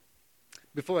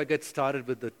Before I get started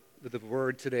with the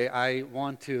word today, I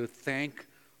want to thank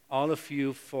all of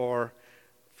you for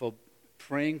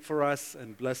praying for us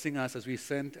and blessing us as we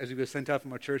were sent out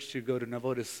from our church to go to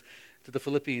Navotas, to the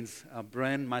Philippines.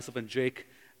 Bren, myself, and Jake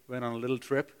went on a little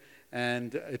trip,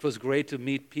 and it was great to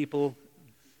meet people,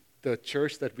 the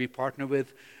church that we partner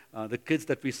with, the kids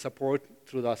that we support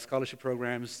through our scholarship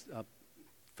programs,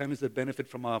 families that benefit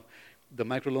from the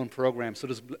microloan program. So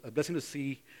it was a blessing to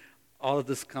see all of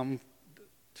this come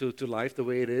to life the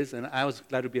way it is, and I was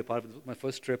glad to be a part of it. My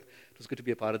first trip, it was good to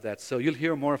be a part of that. So you'll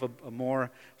hear more of a more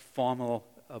formal,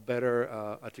 a better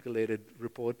articulated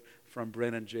report from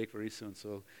Bren and Jake very soon.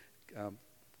 So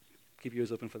keep your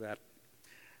ears open for that.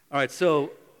 All right,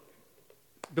 so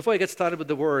before I get started with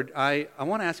the word, I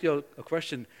want to ask you a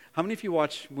question. How many of you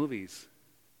watch movies?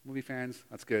 Movie fans?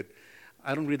 That's good.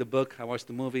 I don't read the book. I watch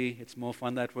the movie. It's more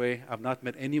fun that way. I've not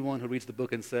met anyone who reads the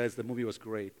book and says the movie was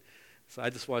great. So I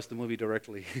just watched the movie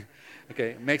directly.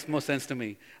 Okay, it makes more sense to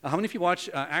me. How many of you watch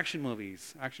action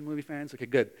movies? Action movie fans? Okay,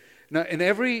 good. Now, in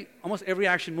almost every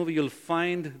action movie, you'll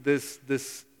find this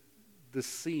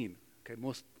scene. Okay,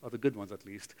 most of the good ones at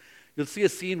least. You'll see a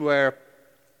scene where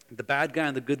the bad guy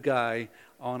and the good guy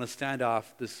are on a standoff.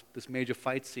 This major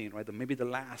fight scene, right? Maybe the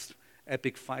last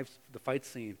epic fight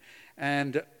scene,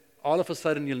 and all of a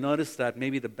sudden you'll notice that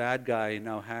maybe the bad guy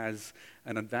now has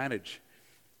an advantage.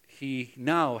 He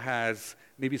now has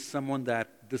maybe someone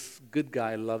that this good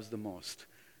guy loves the most,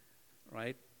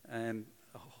 right? And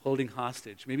holding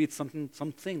hostage. Maybe it's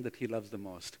something that he loves the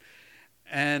most.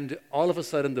 And all of a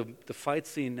sudden, the fight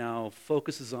scene now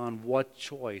focuses on what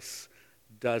choice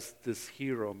does this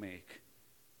hero make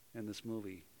in this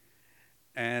movie.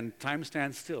 And time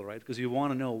stands still, right? Because you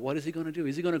want to know, what is he going to do?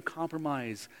 Is he going to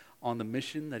compromise on the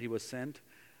mission that he was sent?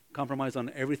 Compromise on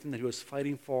everything that he was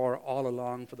fighting for all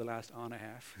along for the last hour and a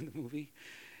half in the movie?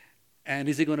 And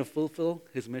is he going to fulfill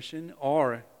his mission,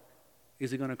 or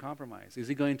is he going to compromise? Is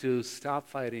he going to stop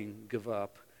fighting, give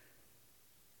up,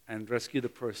 and rescue the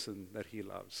person that he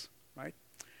loves, right?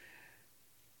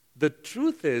 The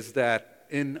truth is that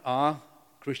in our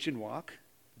Christian walk,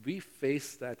 we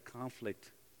face that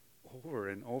conflict over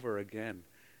and over again,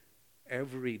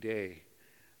 every day.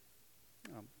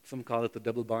 Some call it the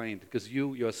double bind, because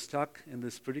you're stuck in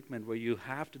this predicament where you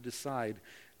have to decide,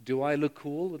 do I look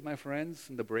cool with my friends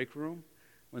in the break room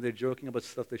when they're joking about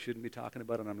stuff they shouldn't be talking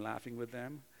about and I'm laughing with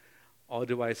them? Or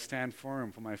do I stand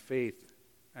firm for my faith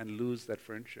and lose that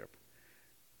friendship?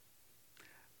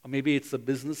 Or maybe it's a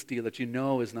business deal that you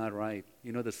know is not right.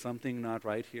 You know there's something not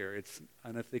right here. It's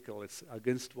unethical. It's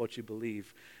against what you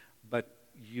believe. But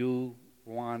you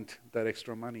want that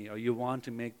extra money, or you want to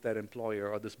make that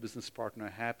employer or this business partner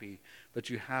happy,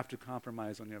 but you have to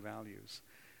compromise on your values.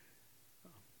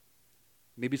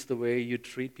 Maybe it's the way you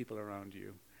treat people around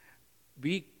you.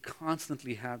 We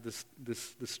constantly have this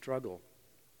struggle.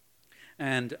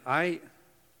 And I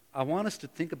want us to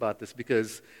think about this,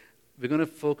 because we're going to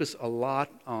focus a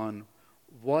lot on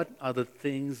what are the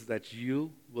things that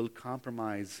you will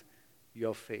compromise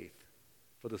your faith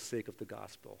for the sake of the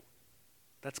gospel.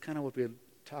 That's kind of what we're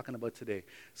talking about today.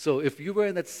 So if you were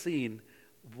in that scene,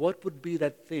 what would be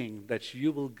that thing that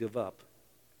you will give up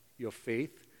your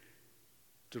faith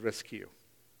to rescue?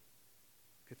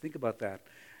 Okay, think about that.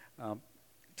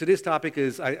 Today's topic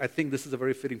is, I think this is a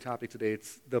very fitting topic today.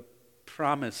 It's the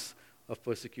promise of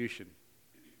persecution.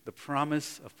 The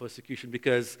promise of persecution,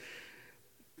 because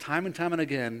time and time and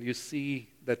again, you see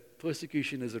that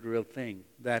persecution is a real thing.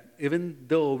 That even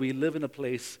though we live in a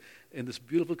place, in this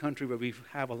beautiful country where we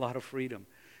have a lot of freedom,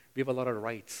 we have a lot of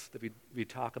rights that we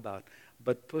talk about,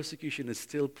 but persecution is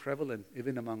still prevalent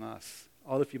even among us.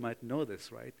 All of you might know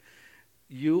this, right?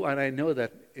 You and I know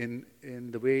that in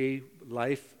the way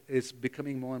life is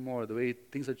becoming more and more, the way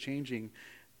things are changing,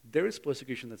 there is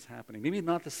persecution that's happening. Maybe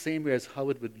not the same way as how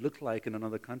it would look like in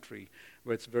another country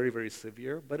where it's very, very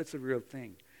severe, but it's a real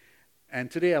thing.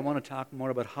 And today I want to talk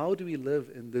more about how do we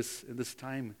live in this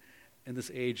time, in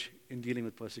this age, in dealing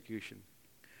with persecution.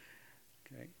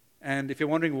 Okay? And if you're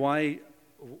wondering why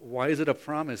is it a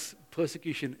promise?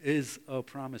 Persecution is a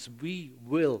promise. We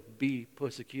will be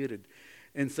persecuted.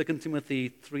 In 2 Timothy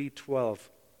 3:12,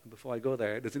 before I go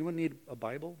there, does anyone need a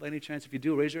Bible by any chance? If you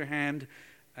do, raise your hand,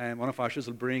 and one of our ushers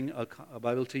will bring a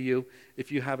Bible to you.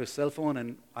 If you have a cell phone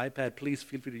and iPad, please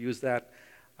feel free to use that.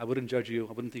 I wouldn't judge you.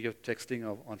 I wouldn't think you're texting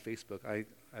on Facebook.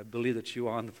 I believe that you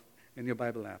are in your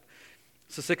Bible app.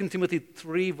 So 2 Timothy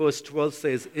 3 verse 12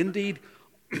 says, "Indeed,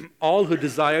 all who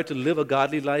desire to live a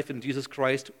godly life in Jesus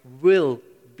Christ will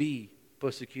be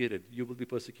persecuted." You will be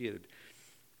persecuted.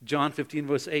 John 15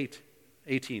 verse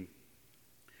 18.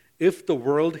 "If the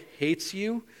world hates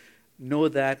you, know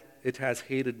that it has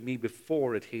hated me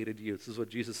before it hated you. This is what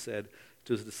Jesus said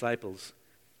to his disciples.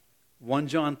 1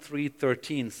 John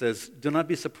 3:13 says, do not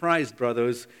be surprised,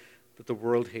 brothers, that the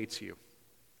world hates you.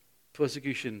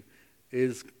 Persecution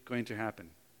is going to happen.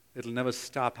 It'll never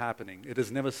stop happening. It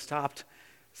has never stopped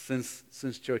since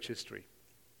church history.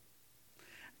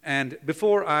 And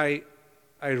before I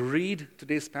read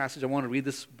today's passage, I want to read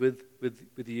this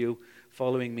with you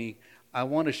following me. I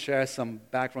want to share some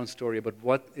background story about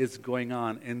what is going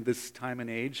on in this time and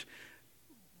age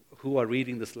who are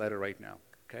reading this letter right now,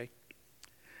 okay?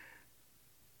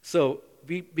 So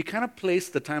we kind of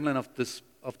placed the timeline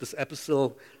of this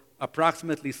epistle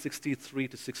approximately 63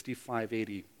 to 65 AD,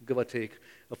 give or take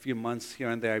a few months here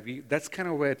and there. That's kind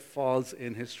of where it falls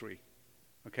in history,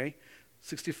 okay?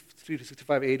 63 to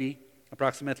 65 AD,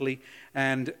 approximately.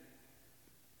 And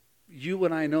you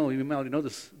and I know, you may already know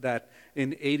this, that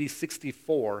in AD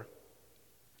 64,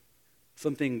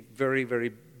 something very, very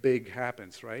big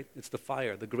happens, right? It's the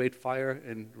fire, the great fire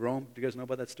in Rome. Do you guys know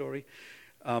about that story?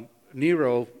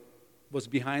 Nero was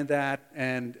behind that,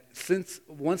 and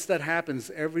once that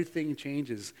happens, everything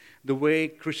changes. The way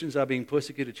Christians are being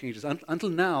persecuted changes. Until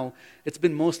now, it's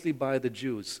been mostly by the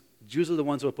Jews. Jews are the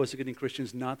ones who are persecuting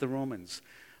Christians, not the Romans.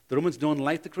 The Romans don't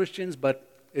like the Christians, but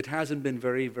it hasn't been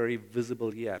very, very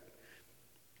visible yet.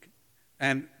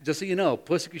 And just so you know,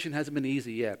 persecution hasn't been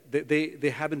easy yet.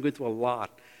 They have been going through a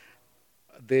lot.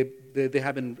 They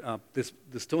have been,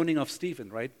 the stoning of Stephen,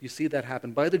 right? You see that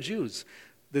happen by the Jews.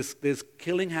 There's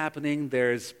killing happening.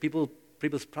 There's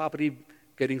people's property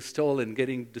getting stolen,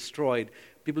 getting destroyed,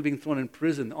 people being thrown in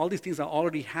prison. All these things are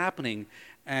already happening,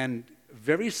 and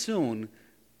very soon,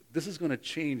 this is going to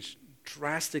change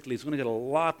drastically. It's going to get a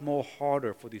lot more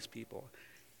harder for these people.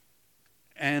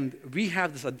 And we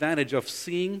have this advantage of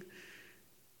seeing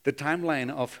the timeline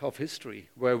of history,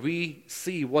 where we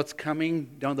see what's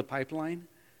coming down the pipeline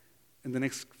in the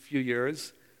next few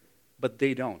years, but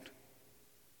they don't.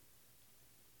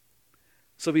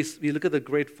 So we look at the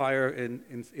Great Fire in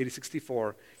AD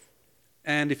 64,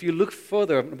 and if you look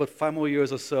further, about 5 more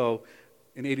years or so,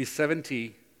 in AD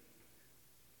 70,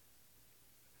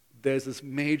 there's this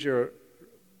major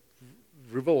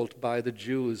revolt by the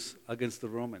Jews against the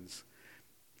Romans.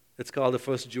 It's called the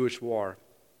First Jewish War.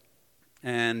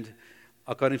 And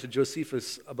according to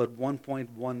Josephus, about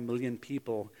 1.1 million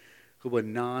people who were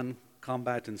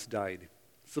non-combatants died,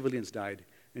 civilians died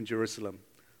in Jerusalem.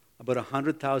 About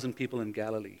 100,000 people in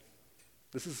Galilee.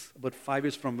 This is about 5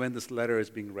 years from when this letter is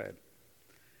being read.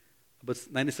 About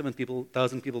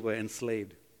 97,000 people were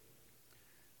enslaved.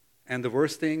 And the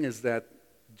worst thing is that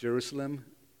Jerusalem,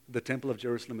 the Temple of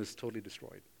Jerusalem, is totally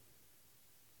destroyed.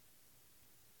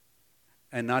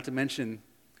 And not to mention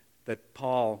that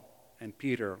Paul and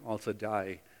Peter also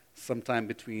die sometime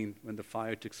between when the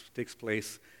fire takes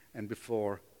place and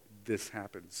before this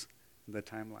happens in the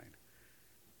timeline.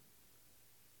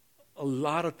 A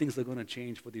lot of things are going to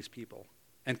change for these people.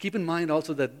 And keep in mind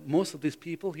also that most of these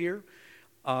people here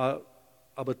are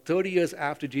about 30 years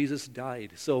after Jesus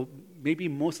died. So maybe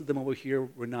most of them over here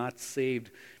were not saved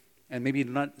and maybe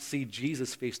did not see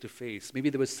Jesus face to face. Maybe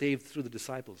they were saved through the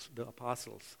disciples, the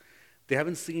apostles. They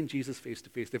haven't seen Jesus face to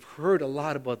face. They've heard a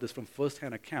lot about this from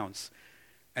first-hand accounts.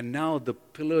 And now the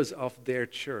pillars of their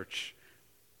church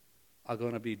are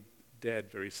going to be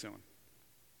dead very soon.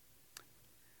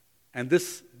 And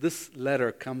this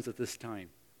letter comes at this time,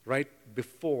 right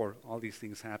before all these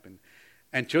things happen.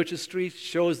 And church history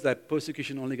shows that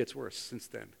persecution only gets worse since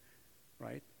then,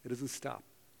 right? It doesn't stop.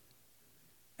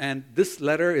 And this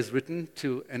letter is written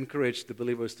to encourage the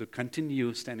believers to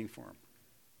continue standing firm,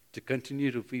 to continue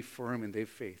to be firm in their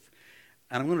faith.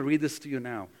 And I'm going to read this to you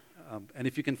now. And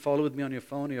if you can follow with me on your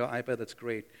phone or your iPad, that's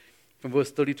great. From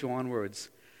verse 32 onwards.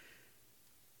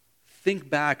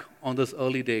 Think back on those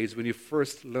early days when you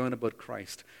first learned about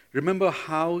Christ. Remember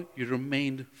how you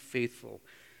remained faithful,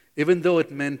 even though it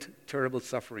meant terrible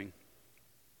suffering.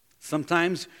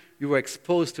 Sometimes you were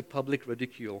exposed to public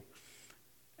ridicule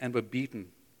and were beaten.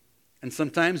 And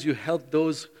sometimes you helped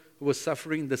those who were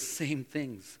suffering the same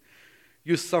things.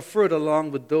 You suffered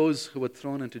along with those who were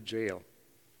thrown into jail.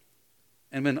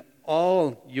 And when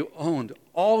all you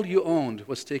owned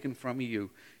was taken from you,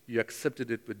 you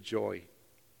accepted it with joy.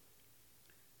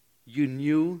 You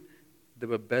knew there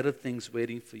were better things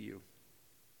waiting for you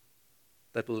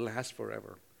that will last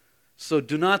forever. So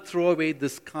do not throw away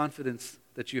this confidence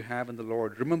that you have in the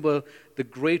Lord. Remember the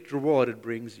great reward it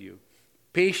brings you.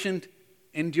 Patient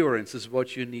endurance is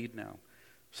what you need now,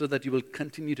 so that you will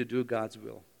continue to do God's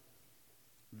will.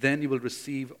 Then you will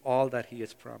receive all that He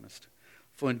has promised.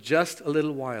 For in just a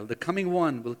little while, the coming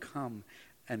one will come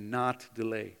and not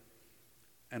delay.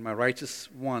 And my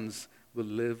righteous ones will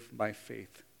live by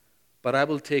faith. But I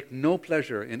will take no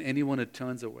pleasure in anyone who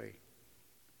turns away.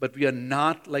 But we are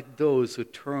not like those who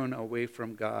turn away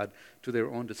from God to their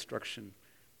own destruction.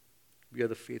 We are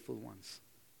the faithful ones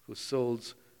whose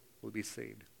souls will be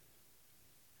saved.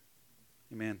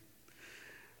 Amen.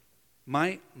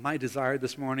 My desire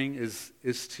this morning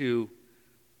is to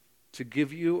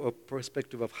give you a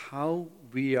perspective of how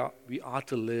we ought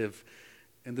to live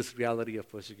in this reality of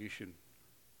persecution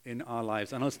in our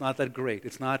lives. I know it's not that great.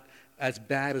 It's not as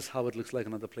bad as how it looks like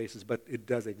in other places, but it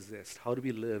does exist. How do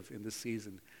we live in this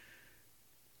season?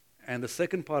 And the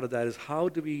second part of that is, how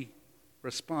do we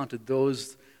respond to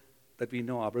those that we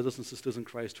know, our brothers and sisters in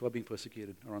Christ who are being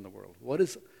persecuted around the world? What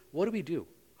do we do?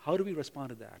 How do we respond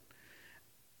to that?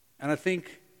 And I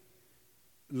think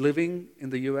living in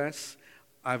the U.S.,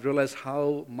 I've realized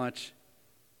how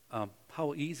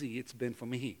easy it's been for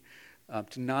me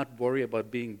to not worry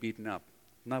about being beaten up,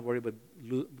 not worry about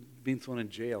being thrown in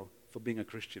jail for being a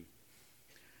Christian.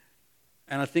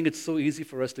 And I think it's so easy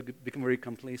for us to become very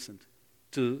complacent,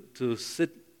 to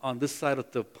sit on this side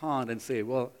of the pond and say,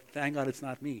 well, thank God it's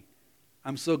not me.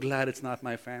 I'm so glad it's not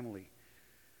my family.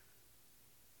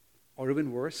 Or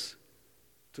even worse,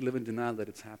 to live in denial that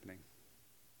it's happening.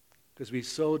 Because we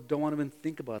so don't want to even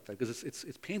think about that, because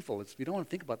it's painful. We don't want to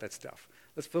think about that stuff.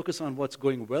 Let's focus on what's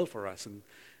going well for us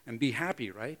and be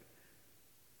happy, right?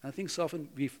 And I think so often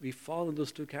we fall in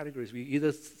those two categories. We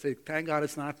either say, thank God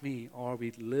it's not me, or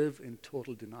we live in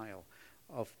total denial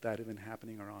of that even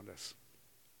happening around us.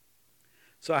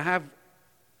 So I have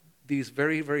these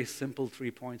very, very simple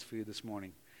 3 points for you this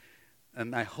morning.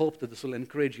 And I hope that this will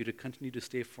encourage you to continue to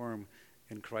stay firm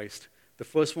in Christ. The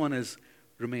first one is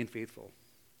remain faithful.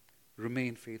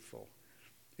 Remain faithful.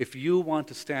 If you want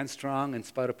to stand strong in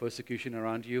spite of persecution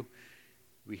around you,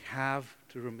 we have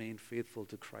to remain faithful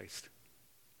to Christ.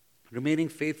 Remaining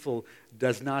faithful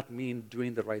does not mean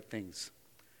doing the right things.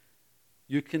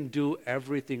 You can do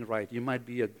everything right. You might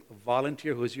be a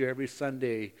volunteer who's here every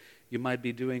Sunday. You might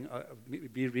be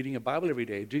reading a Bible every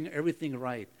day, doing everything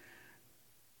right.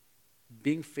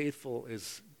 Being faithful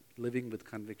is living with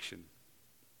conviction,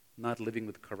 not living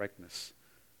with correctness.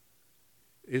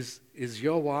 Is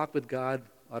your walk with God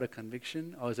out of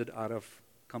conviction, or is it out of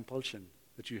compulsion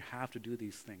that you have to do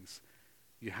these things?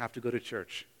 You have to go to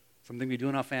church. Something we do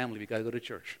in our family, we got to go to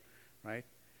church, right?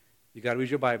 You got to read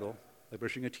your Bible, like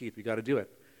brushing your teeth, we got to do it.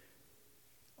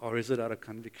 Or is it out of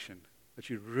conviction that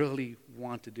you really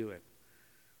want to do it?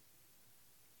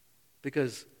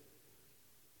 Because,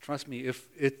 trust me,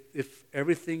 if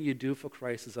everything you do for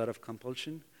Christ is out of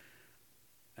compulsion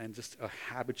and just a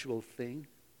habitual thing,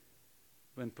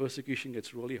 when persecution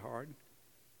gets really hard,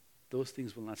 those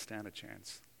things will not stand a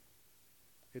chance.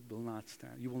 It will not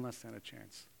stand. You will not stand a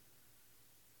chance.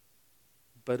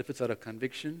 But if it's out of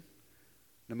conviction,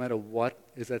 no matter what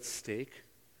is at stake,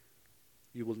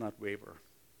 you will not waver.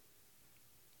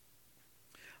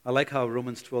 I like how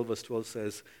Romans 12 verse 12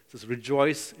 says,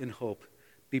 rejoice in hope,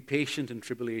 be patient in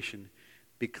tribulation,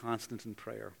 be constant in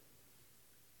prayer.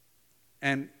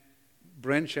 And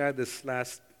Brent shared this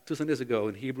last 2 Sundays ago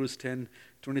in Hebrews 10,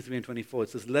 23 and 24. It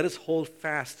says, let us hold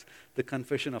fast the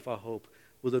confession of our hope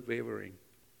without wavering.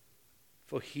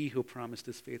 For he who promised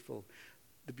is faithful.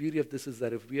 The beauty of this is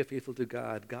that if we are faithful to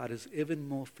God, God is even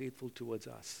more faithful towards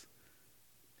us.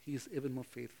 He is even more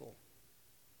faithful.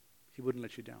 He wouldn't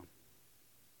let you down.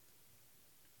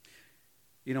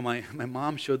 You know, my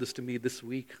mom showed this to me this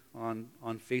week on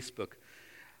Facebook.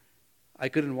 I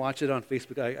couldn't watch it on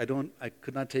Facebook. I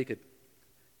could not take it.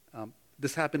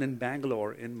 This happened in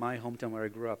Bangalore, in my hometown where I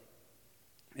grew up.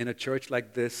 In a church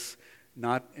like this,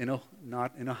 not in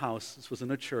a house. This was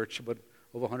in a church, but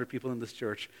over 100 people in this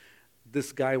church.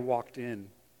 This guy walked in.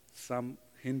 Some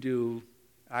Hindu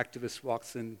activist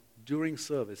walks in during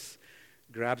service,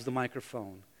 grabs the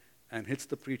microphone, and hits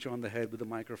the preacher on the head with the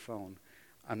microphone.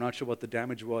 I'm not sure what the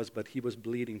damage was, but he was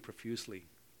bleeding profusely.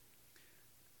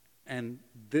 And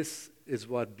this is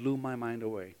what blew my mind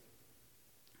away.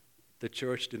 The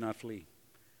church did not flee.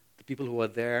 The people who were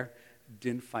there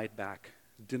didn't fight back,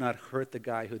 did not hurt the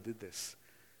guy who did this.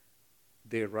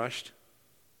 They rushed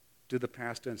to the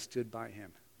pastor and stood by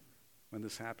him when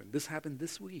this happened. This happened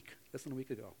this week, less than a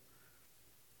week ago.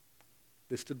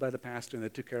 They stood by the pastor and they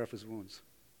took care of his wounds.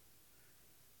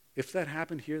 If that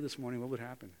happened here this morning, what would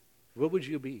happen? Where would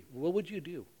you be? What would you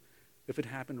do if it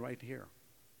happened right here?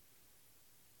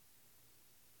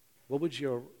 What would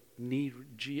your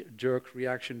knee-jerk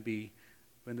reaction be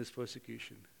when there's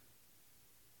persecution?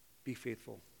 Be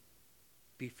faithful.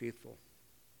 Be faithful.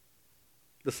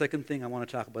 The second thing I want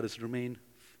to talk about is remain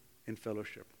in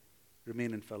fellowship.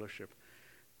 Remain in fellowship.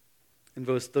 In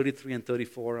verse 33 and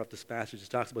 34 of this passage, it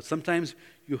talks about sometimes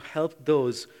you help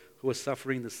those who are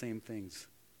suffering the same things.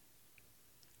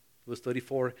 Verse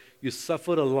 34, you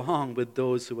suffered along with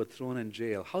those who were thrown in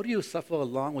jail. How do you suffer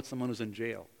along with someone who's in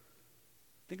jail?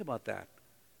 Think about that.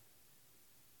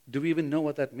 Do we even know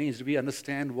what that means? Do we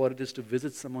understand what it is to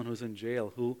visit someone who's in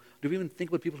jail? Do we even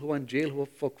think about people who are in jail who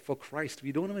are for Christ?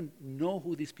 We don't even know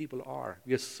who these people are.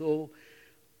 We are so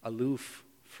aloof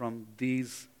from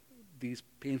these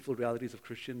painful realities of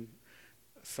Christian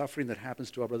suffering that happens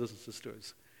to our brothers and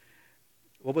sisters.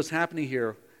 What was happening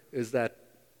here is that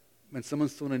when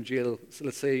someone's thrown in jail, so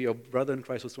let's say your brother in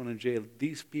Christ was thrown in jail,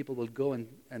 these people will go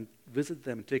and visit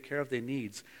them and take care of their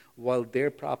needs while their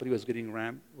property was getting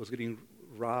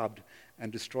robbed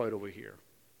and destroyed over here.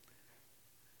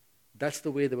 That's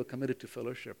the way they were committed to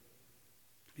fellowship.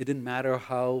 It didn't matter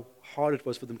how hard it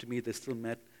was for them to meet, they still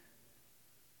met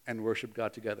and worshiped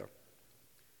God together.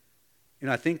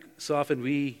 I think so often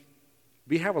we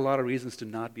have a lot of reasons to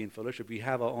not be in fellowship. We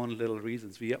have our own little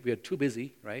reasons. We are too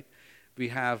busy, right? We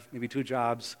have maybe 2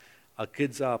 jobs. Our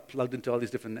kids are plugged into all these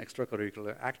different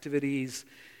extracurricular activities.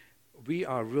 We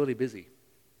are really busy.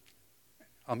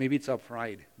 Or maybe it's our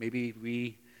pride. Maybe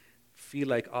we feel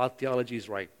like our theology is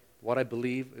right. What I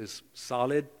believe is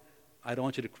solid. I don't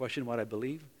want you to question what I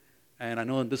believe. And I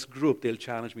know in this group they'll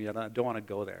challenge me, and I don't want to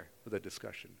go there with a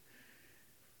discussion.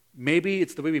 Maybe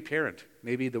it's the way we parent.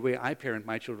 Maybe the way I parent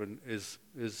my children is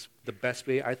the best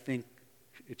way I think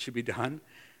it should be done.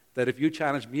 That if you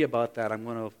challenge me about that, I'm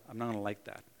not going to like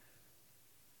that.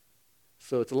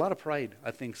 So it's a lot of pride,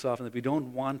 I think, so often that we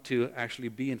don't want to actually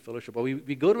be in fellowship. Or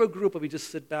we go to a group and we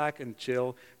just sit back and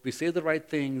chill. We say the right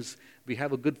things. We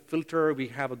have a good filter. We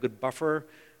have a good buffer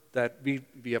that we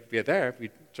are there. We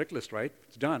checklist, right?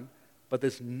 It's done. But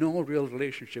there's no real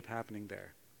relationship happening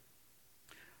there.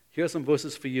 Here are some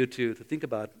verses for you to think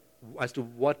about as to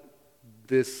what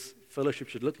this fellowship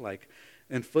should look like.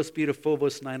 In 1 Peter 4,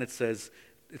 verse 9, it's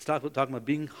talking about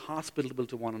being hospitable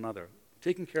to one another,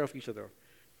 taking care of each other.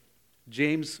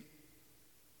 James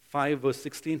 5, verse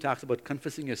 16 talks about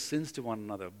confessing your sins to one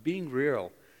another, being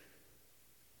real,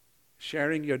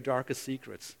 sharing your darkest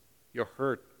secrets, your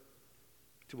hurt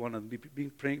to one another,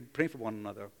 praying for one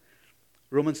another.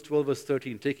 Romans 12, verse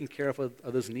 13, taking care of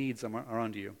others' needs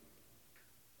around you.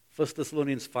 1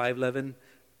 Thessalonians 5:11,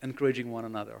 encouraging one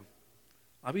another.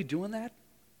 Are we doing that?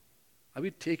 Are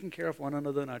we taking care of one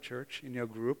another in our church, in your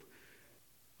group?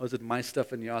 Or is it my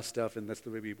stuff and your stuff, and that's the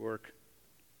way we work?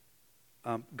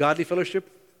 Godly fellowship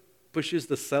pushes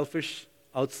the selfish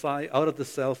out of the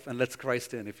self and lets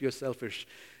Christ in. If you're selfish,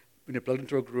 when you're plugged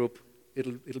into a group,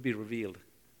 it'll be revealed.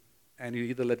 And you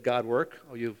either let God work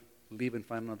or you leave and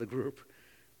find another group.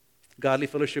 Godly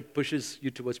fellowship pushes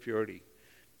you towards purity.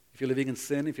 If you're living in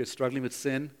sin, if you're struggling with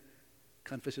sin,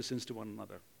 confess your sins to one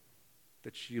another,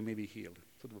 that you may be healed.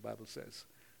 That's what the Bible says.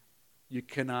 You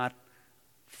cannot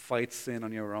fight sin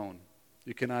on your own.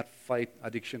 You cannot fight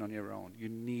addiction on your own. You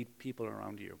need people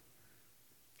around you.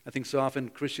 I think so often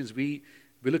Christians, we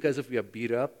look as if we are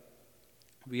beat up.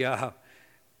 We are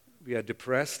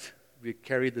depressed. We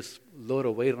carry this load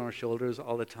of weight on our shoulders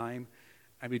all the time,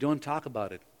 and we don't talk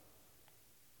about it.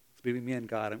 It's between me and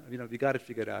God. We got it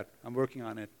figured out. I'm working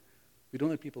on it. We don't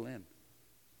let people in.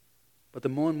 But the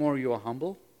more and more you are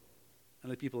humble and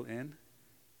let people in,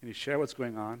 and you share what's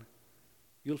going on,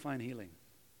 you'll find healing.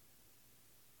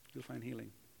 You'll find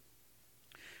healing.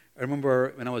 I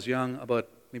remember when I was young, about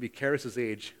maybe Karis's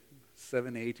age,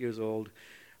 7, 8 years old,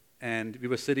 and we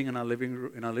were sitting in our living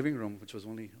room, which was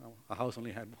our house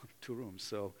only had 2 rooms,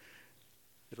 so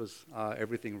it was our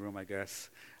everything room, I guess,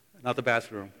 not the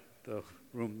bathroom, the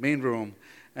main room,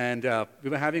 and we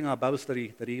were having our Bible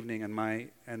study that evening, and my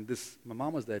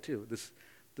mom was there too. This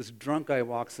drunk guy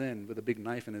walks in with a big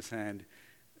knife in his hand,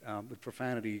 with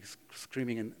profanity,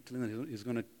 screaming and telling them he's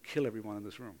going to kill everyone in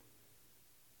this room.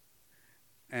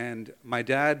 And my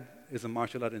dad is a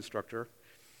martial art instructor.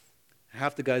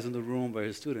 Half the guys in the room were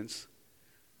his students.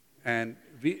 And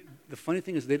the funny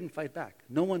thing is they didn't fight back.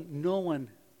 No one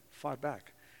fought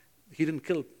back. He didn't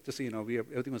kill, just so you know,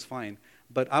 everything was fine.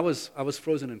 But I was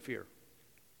frozen in fear.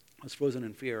 I was frozen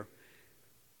in fear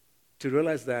to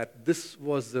realize that this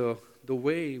was the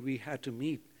way we had to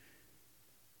meet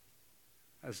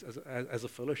as a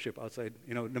fellowship outside.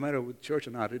 No matter with church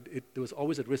or not, there was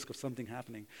always a risk of something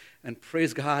happening. And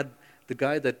praise God, the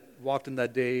guy that walked in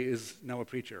that day is now a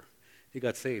preacher. He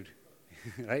got saved,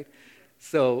 right?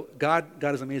 So God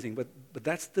is amazing. But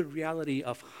that's the reality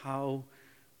of how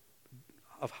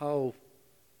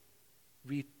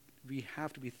we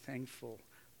have to be thankful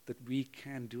that we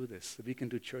can do this, that we can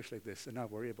do church like this and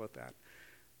not worry about that.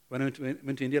 When I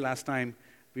went to India last time,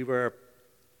 we were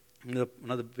in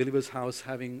another believer's house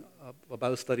having a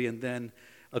Bible study, and then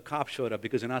a cop showed up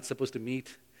because you're not supposed to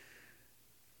meet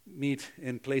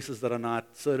in places that are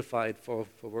not certified for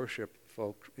worship,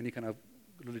 for any kind of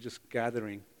religious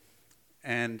gathering.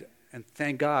 And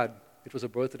thank God it was a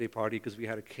birthday party because we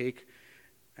had a cake.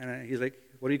 And he's like,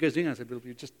 "What are you guys doing?" I said, "Well,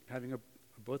 we're just having a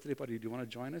birthday party. Do you want to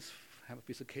join us? Have a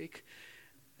piece of cake?"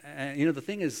 And the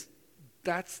thing is,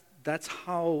 that's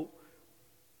how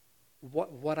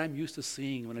what I'm used to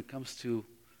seeing when it comes to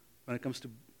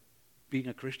being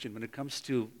a Christian, when it comes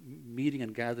to meeting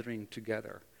and gathering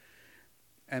together.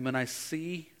 And when I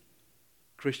see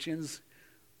Christians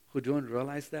who don't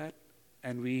realize that,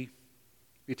 and we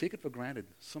take it for granted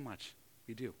so much,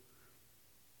 we do.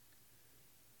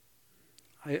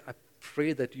 I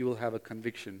pray that you will have a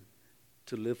conviction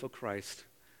to live for Christ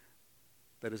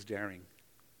that is daring,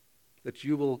 that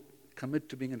you will commit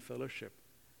to being in fellowship.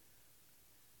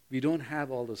 We don't have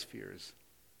all those fears.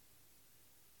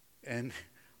 And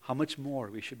how much more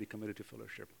we should be committed to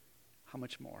fellowship. How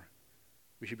much more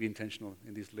we should be intentional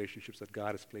in these relationships that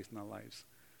God has placed in our lives.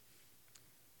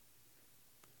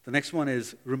 The next one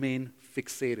is remain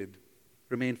fixated.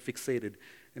 Remain fixated.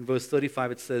 In verse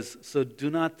 35 it says, "So do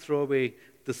not throw away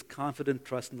this confident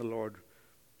trust in the Lord.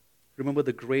 Remember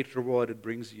the great reward it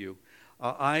brings you."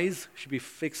 Our eyes should be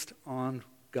fixed on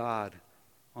God,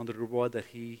 on the reward that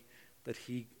He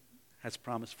has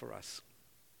promised for us.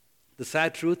 The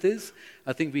sad truth is,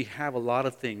 I think we have a lot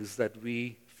of things that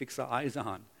we fix our eyes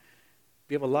on.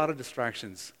 We have a lot of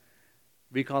distractions.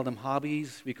 We call them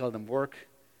hobbies, we call them work.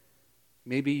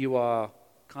 Maybe you are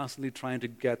constantly trying to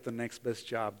get the next best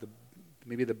job,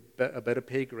 a better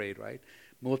pay grade, right?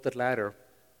 Move up that ladder.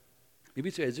 Maybe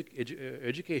it's your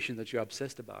education that you're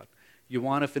obsessed about. You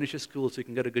want to finish your school so you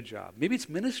can get a good job. Maybe it's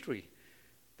ministry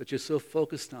that you're so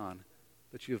focused on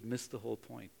that you have missed the whole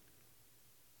point.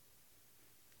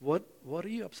 What are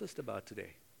you obsessed about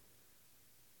today?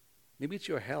 Maybe it's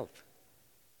your health.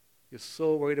 You're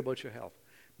so worried about your health.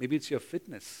 Maybe it's your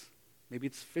fitness. Maybe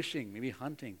it's fishing, maybe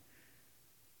hunting.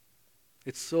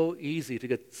 It's so easy to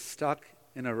get stuck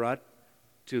in a rut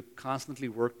to constantly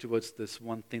work towards this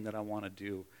one thing that I want to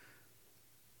do.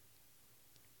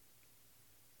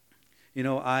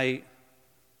 I'm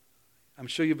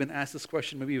sure you've been asked this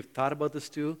question. Maybe you've thought about this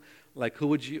too. Like,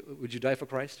 would you die for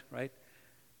Christ, right?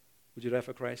 Would you die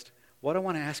for Christ? What I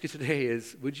want to ask you today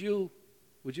is, would you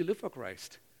live for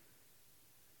Christ?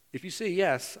 If you say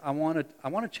yes, I want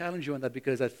to challenge you on that,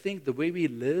 because I think the way we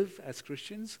live as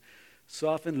Christians so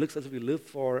often looks as if we live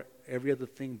for every other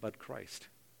thing but Christ.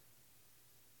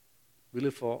 We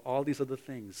live for all these other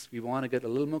things. We want to get a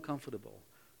little more comfortable.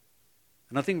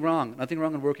 Nothing wrong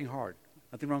in working hard.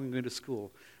 Nothing wrong in going to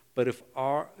school. But if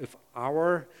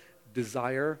our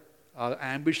desire, our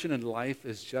ambition in life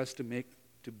is just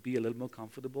to be a little more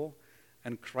comfortable,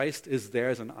 and Christ is there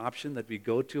as an option that we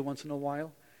go to once in a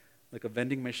while, like a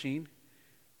vending machine,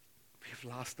 we've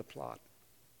lost the plot.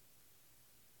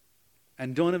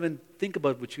 And don't even think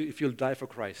about if you'll die for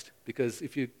Christ, because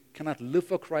if you cannot live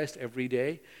for Christ every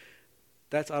day,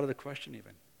 that's out of the question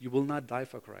even. You will not die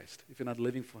for Christ if you're not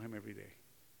living for Him every day.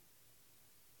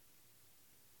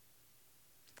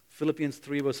 Philippians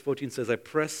 3 verse 14 says, "I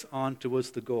press on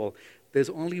towards the goal." There's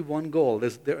only one goal.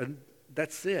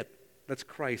 That's it. That's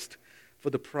Christ, for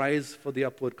the prize for the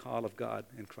upward call of God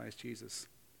in Christ Jesus.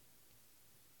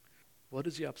 What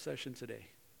is your obsession today?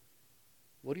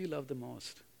 What do you love the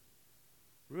most?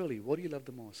 Really, what do you love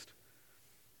the most?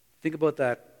 Think about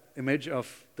that image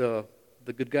of the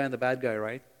good guy and the bad guy,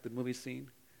 right? The movie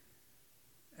scene.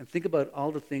 And think about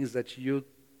all the things that you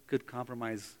could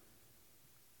compromise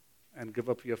and give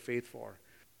up your faith for.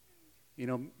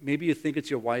 Maybe you think it's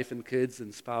your wife and kids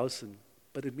and spouse,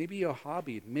 but it may be your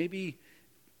hobby. It may be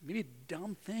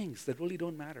dumb things that really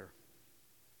don't matter.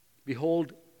 We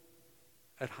hold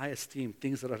at high esteem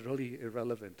things that are really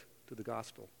irrelevant to the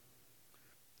gospel.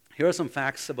 Here are some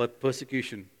facts about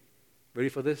persecution. Ready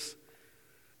for this?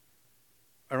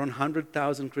 Around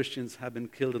 100,000 Christians have been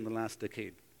killed in the last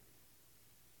decade.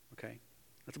 Okay?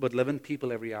 That's about 11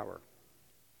 people every hour.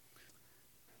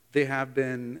 There have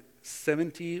been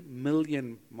 70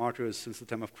 million martyrs since the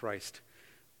time of Christ,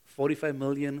 45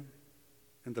 million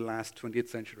in the last 20th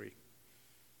century.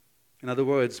 In other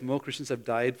words, more Christians have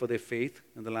died for their faith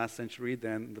in the last century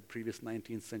than the previous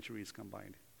 19 centuries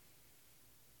combined.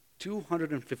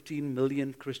 215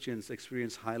 million Christians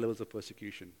experience high levels of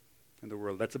persecution in the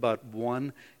world. That's about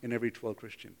 1 in every 12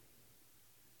 Christian.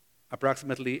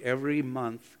 Approximately every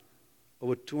month,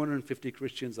 over 250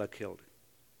 Christians are killed.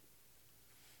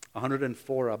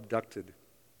 104 are abducted.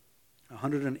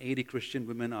 180 Christian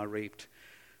women are raped,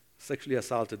 sexually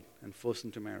assaulted, and forced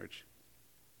into marriage.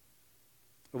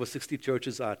 Over 60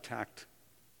 churches are attacked.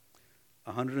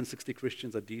 160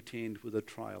 Christians are detained without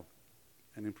trial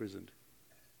and imprisoned.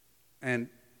 And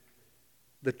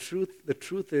the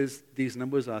truth is these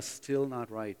numbers are still not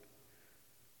right,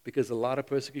 because a lot of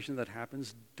persecution that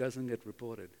happens doesn't get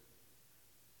reported.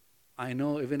 I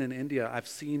know even in India, I've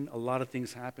seen a lot of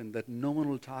things happen that no one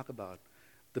will talk about.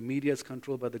 The media is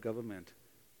controlled by the government.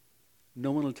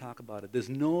 No one will talk about it. There's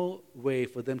no way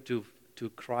for them to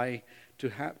cry,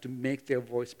 to make their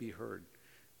voice be heard.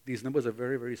 These numbers are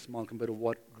very, very small compared to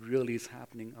what really is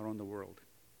happening around the world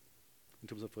in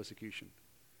terms of persecution.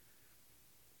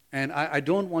 And I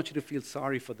don't want you to feel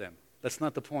sorry for them. That's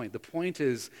not the point. The point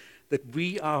is that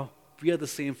we are the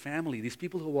same family. These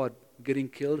people who are getting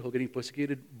killed, who are getting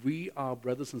persecuted, we are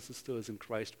brothers and sisters in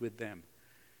Christ with them.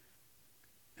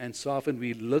 And so often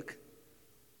we look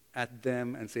at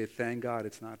them and say, thank God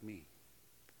it's not me.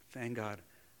 Thank God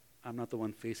I'm not the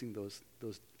one facing those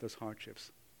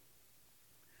hardships.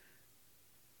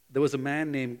 There was a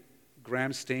man named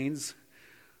Graham Staines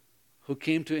who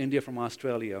came to India from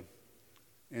Australia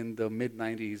in the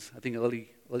mid-90s, I think early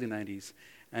 90s.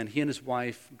 And he and his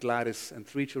wife, Gladys, and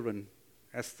 3 children,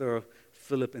 Esther,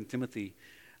 Philip, and Timothy.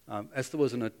 Esther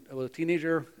was a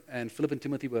teenager, and Philip and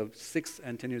Timothy were 6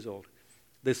 and 10 years old.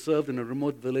 They served in a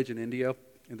remote village in India,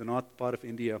 in the north part of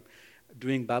India,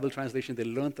 doing Bible translation. They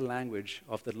learned the language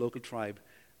of the local tribe,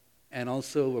 and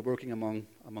also were working among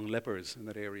lepers in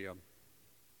that area.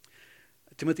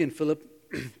 Timothy and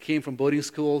Philip came from boarding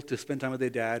school to spend time with their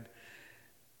dad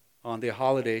on their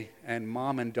holiday, and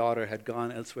mom and daughter had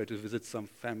gone elsewhere to visit some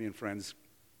family and friends.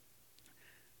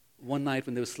 One night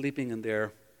when they were sleeping in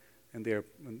their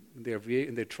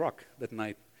truck that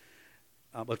night,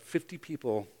 about 50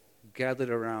 people gathered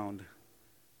around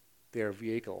their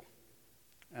vehicle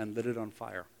and lit it on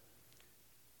fire.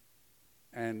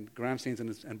 And Graham Staines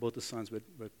and both his sons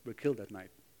were killed that night.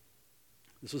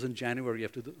 This was in January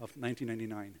of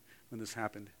 1999 when this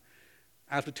happened.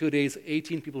 After 2 days,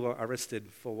 18 people were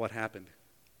arrested for what happened.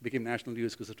 It became national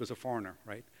news because it was a foreigner,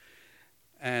 right?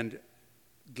 And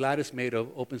Gladys made an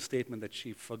open statement that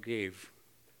she forgave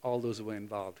all those who were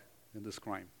involved in this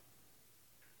crime.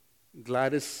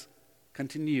 Gladys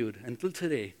continued, until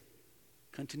today,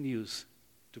 continues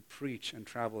to preach and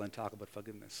travel and talk about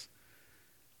forgiveness.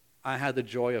 I had the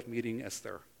joy of meeting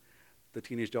Esther, the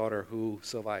teenage daughter who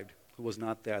survived, who was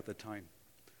not there at the time.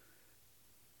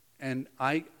 And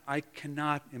I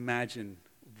cannot imagine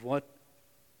what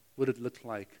would it look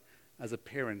like as a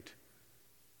parent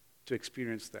to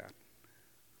experience that.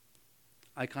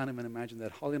 I can't even imagine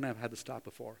that. Holly and I have had this talk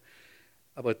before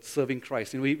about serving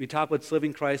Christ. And we talk about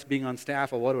serving Christ, being on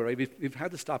staff or whatever, right? We've had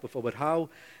this talk before, but how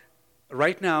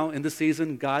right now in this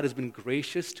season God has been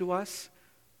gracious to us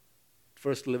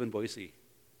first to live in Boise,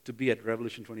 to be at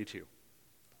Revolution 22,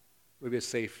 where we're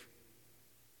safe,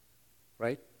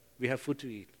 right? We have food to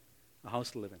eat, a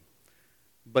house to live in.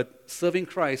 But serving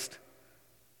Christ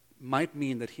might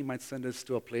mean that he might send us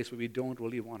to a place where we don't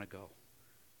really want to go.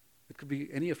 It could be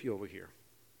any of you over here.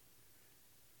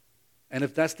 And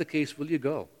if that's the case, will you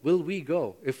go? Will we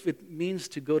go? If it means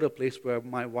to go to a place where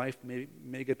my wife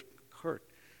may get hurt,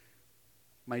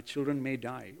 my children may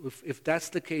die, if that's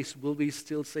the case, will we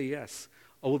still say yes?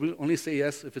 Or will we only say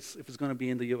yes if it's going to be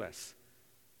in the U.S.?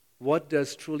 What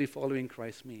does truly following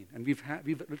Christ mean? And we've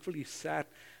literally sat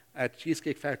at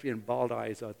Cheesecake Factory and bawled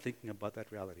eyes out thinking about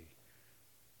that reality.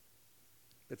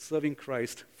 That serving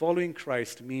Christ, following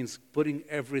Christ means putting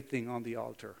everything on the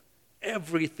altar.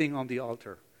 Everything on the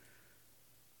altar.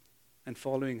 And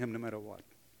following him no matter what.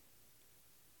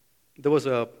 There was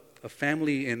a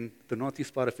family in the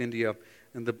northeast part of India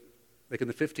in the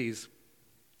 50s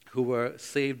who were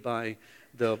saved by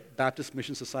the Baptist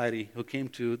Mission Society, who came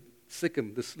to Sikha,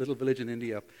 this little village in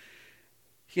India.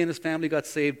 He and his family got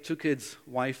saved, 2 kids,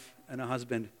 wife and a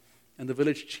husband, and the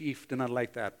village chief did not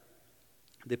like that.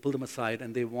 They pulled him aside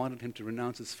and they wanted him to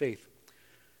renounce his faith.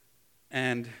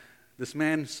 And this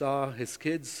man saw his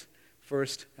kids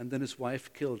first and then his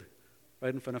wife killed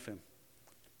right in front of him.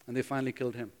 And they finally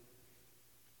killed him.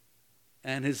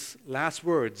 And his last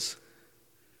words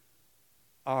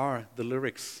are the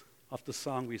lyrics of the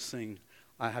song we sing,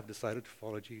 I have decided to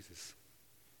follow Jesus.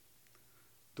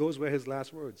 Those were his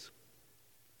last words.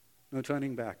 No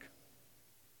turning back.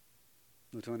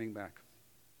 No turning back.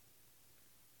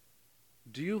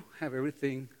 Do you have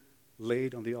everything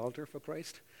laid on the altar for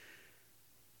Christ?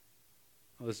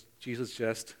 Or is Jesus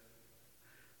just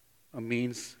a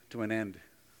means to an end?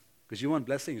 Because you want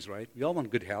blessings, right? We all want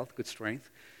good health, good strength.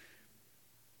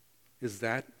 Is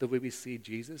that the way we see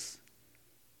Jesus?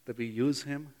 That we use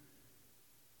him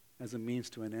as a means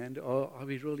to an end? Or are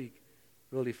we really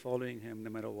really following him no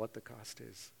matter what the cost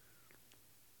is.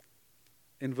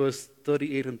 In verse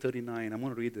 38 and 39, I'm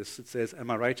going to read this. It says, "And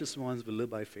my righteous ones will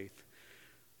live by faith,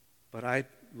 but I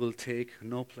will take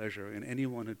no pleasure in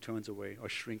anyone who turns away or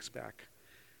shrinks back.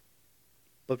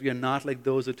 But we are not like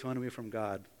those who turn away from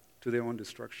God to their own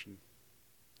destruction.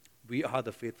 We are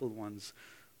the faithful ones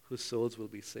whose souls will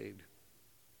be saved."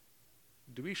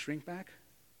 Do we shrink back?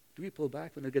 Do we pull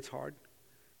back when it gets hard?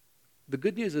 The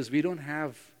good news is we don't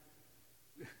have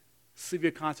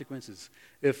severe consequences.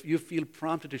 If you feel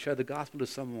prompted to share the gospel to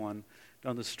someone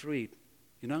down the street,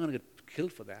 you're not going to get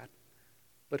killed for that.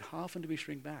 But how often do we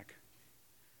shrink back?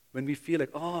 When we feel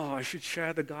like, oh, I should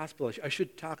share the gospel. I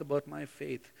should talk about my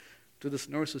faith to this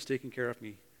nurse who's taking care of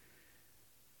me.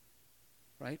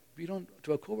 Right? We don't,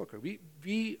 to a coworker.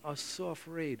 We are so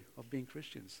afraid of being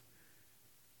Christians.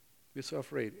 We're so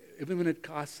afraid, even when it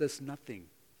costs us nothing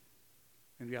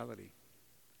in reality.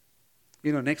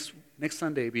 You know, next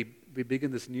Sunday, we begin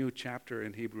this new chapter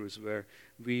in Hebrews where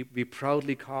we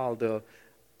proudly call the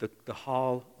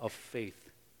hall of faith,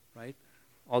 right?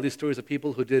 All these stories of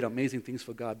people who did amazing things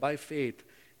for God. By faith,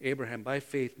 Abraham. By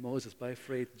faith, Moses. By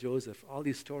faith, Joseph. All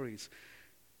these stories.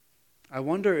 I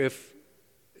wonder if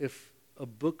a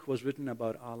book was written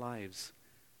about our lives.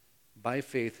 By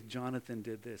faith, Jonathan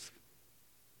did this.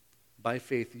 By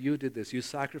faith, you did this. You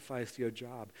sacrificed your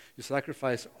job. You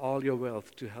sacrificed all your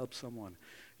wealth to help someone.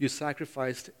 You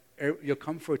sacrificed your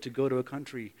comfort to go to a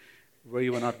country where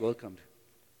you were not welcomed.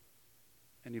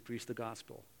 And you preached the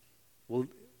gospel. Well,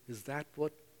 is that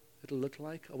what it'll look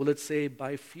like? Or will it say,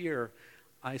 by fear,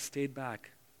 I stayed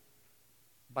back.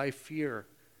 By fear,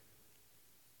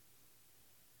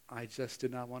 I just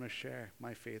did not want to share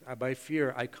my faith. By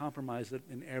fear, I compromised it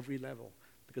in every level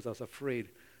because I was afraid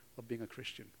of being a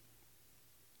Christian.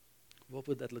 What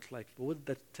would that look like? What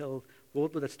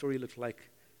would that story look like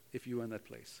if you were in that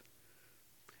place?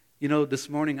 You know, this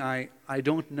morning I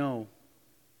don't know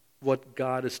what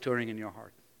God is stirring in your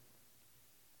heart.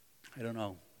 I don't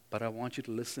know, but I want you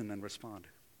to listen and respond.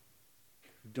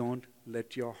 Don't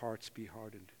let your hearts be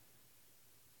hardened.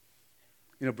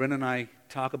 You know, Brendan and I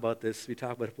talk about this. We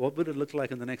talk about what would it look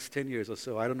like in the next 10 years or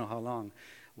so. I don't know how long.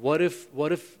 What if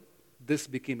this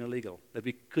became illegal, that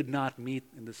we could not meet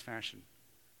in this fashion?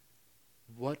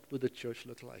 What would the church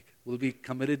look like? Will we be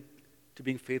committed to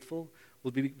being faithful?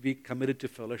 Will we be committed to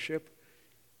fellowship?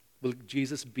 Will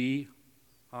Jesus be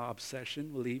our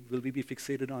obsession? Will we be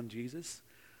fixated on Jesus?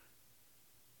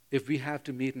 If we have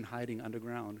to meet in hiding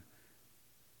underground,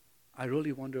 I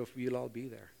really wonder if we'll all be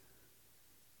there.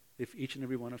 If each and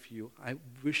every one of you, I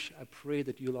pray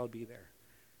that you'll all be there.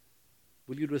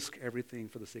 Will you risk everything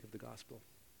for the sake of the gospel?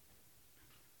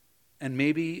 And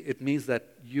maybe it means that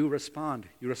you respond.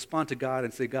 You respond to God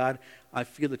and say, God, I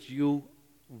feel that you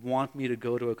want me to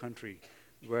go to a country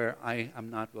where I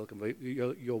am not welcome.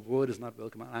 Your word is not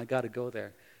welcome. I got to go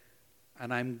there.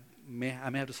 And I may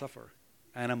have to suffer.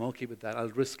 And I'm okay with that. I'll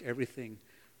risk everything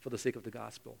for the sake of the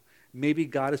gospel. Maybe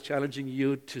God is challenging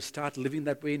you to start living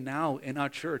that way now in our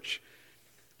church,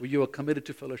 where you are committed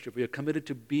to fellowship, where you're committed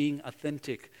to being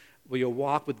authentic, where your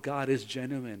walk with God is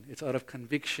genuine. It's out of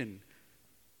conviction.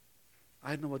 I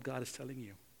don't know what God is telling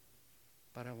you,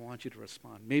 but I want you to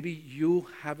respond. Maybe you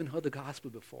haven't heard the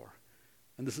gospel before,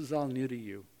 and this is all new to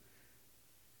you.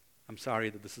 I'm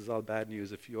sorry that this is all bad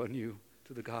news if you are new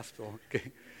to the gospel.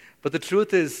 Okay, but the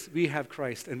truth is we have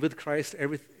Christ, and with Christ,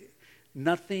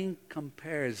 nothing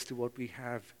compares to what we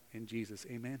have in Jesus.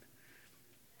 Amen?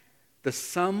 The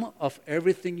sum of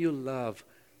everything you love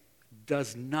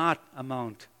does not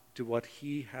amount to what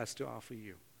he has to offer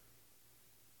you.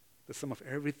 The sum of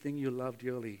everything you love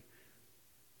dearly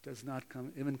does not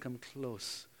even come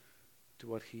close to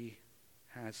what he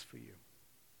has for you.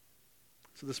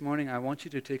 So this morning, I want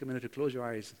you to take a minute to close your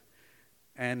eyes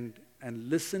and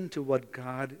listen to what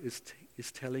God is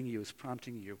telling you, is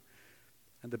prompting you.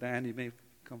 And the band, you may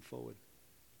come forward.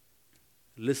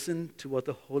 Listen to what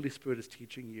the Holy Spirit is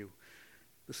teaching you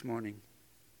this morning.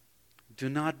 Do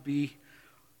not be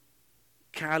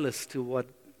callous to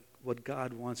what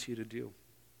God wants you to do.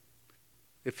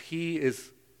 If he is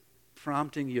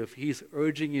prompting you, if he's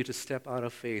urging you to step out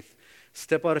of faith,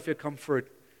 step out of your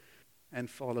comfort and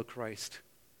follow Christ,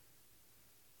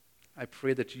 I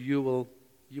pray that you will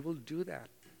do that.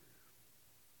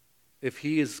 If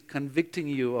he is convicting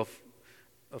you of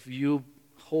you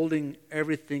holding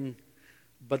everything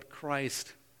but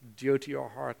Christ dear to your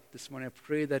heart this morning, I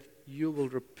pray that you will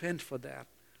repent for that.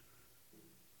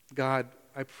 God,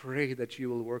 I pray that you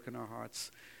will work in our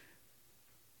hearts.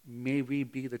 May we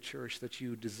be the church that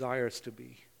you desire us to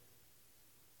be.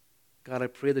 God, I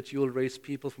pray that you will raise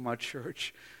people from our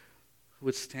church who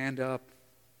would stand up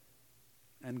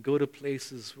and go to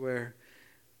places where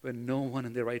no one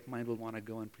in their right mind will want to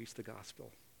go and preach the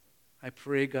gospel. I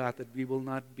pray, God, that we will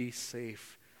not be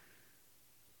safe,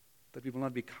 that we will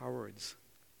not be cowards,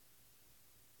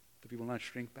 that we will not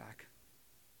shrink back.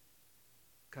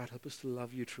 God, help us to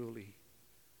love you truly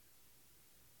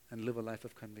and live a life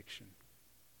of conviction.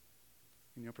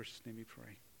 In your precious name we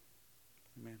pray.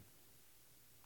 Amen.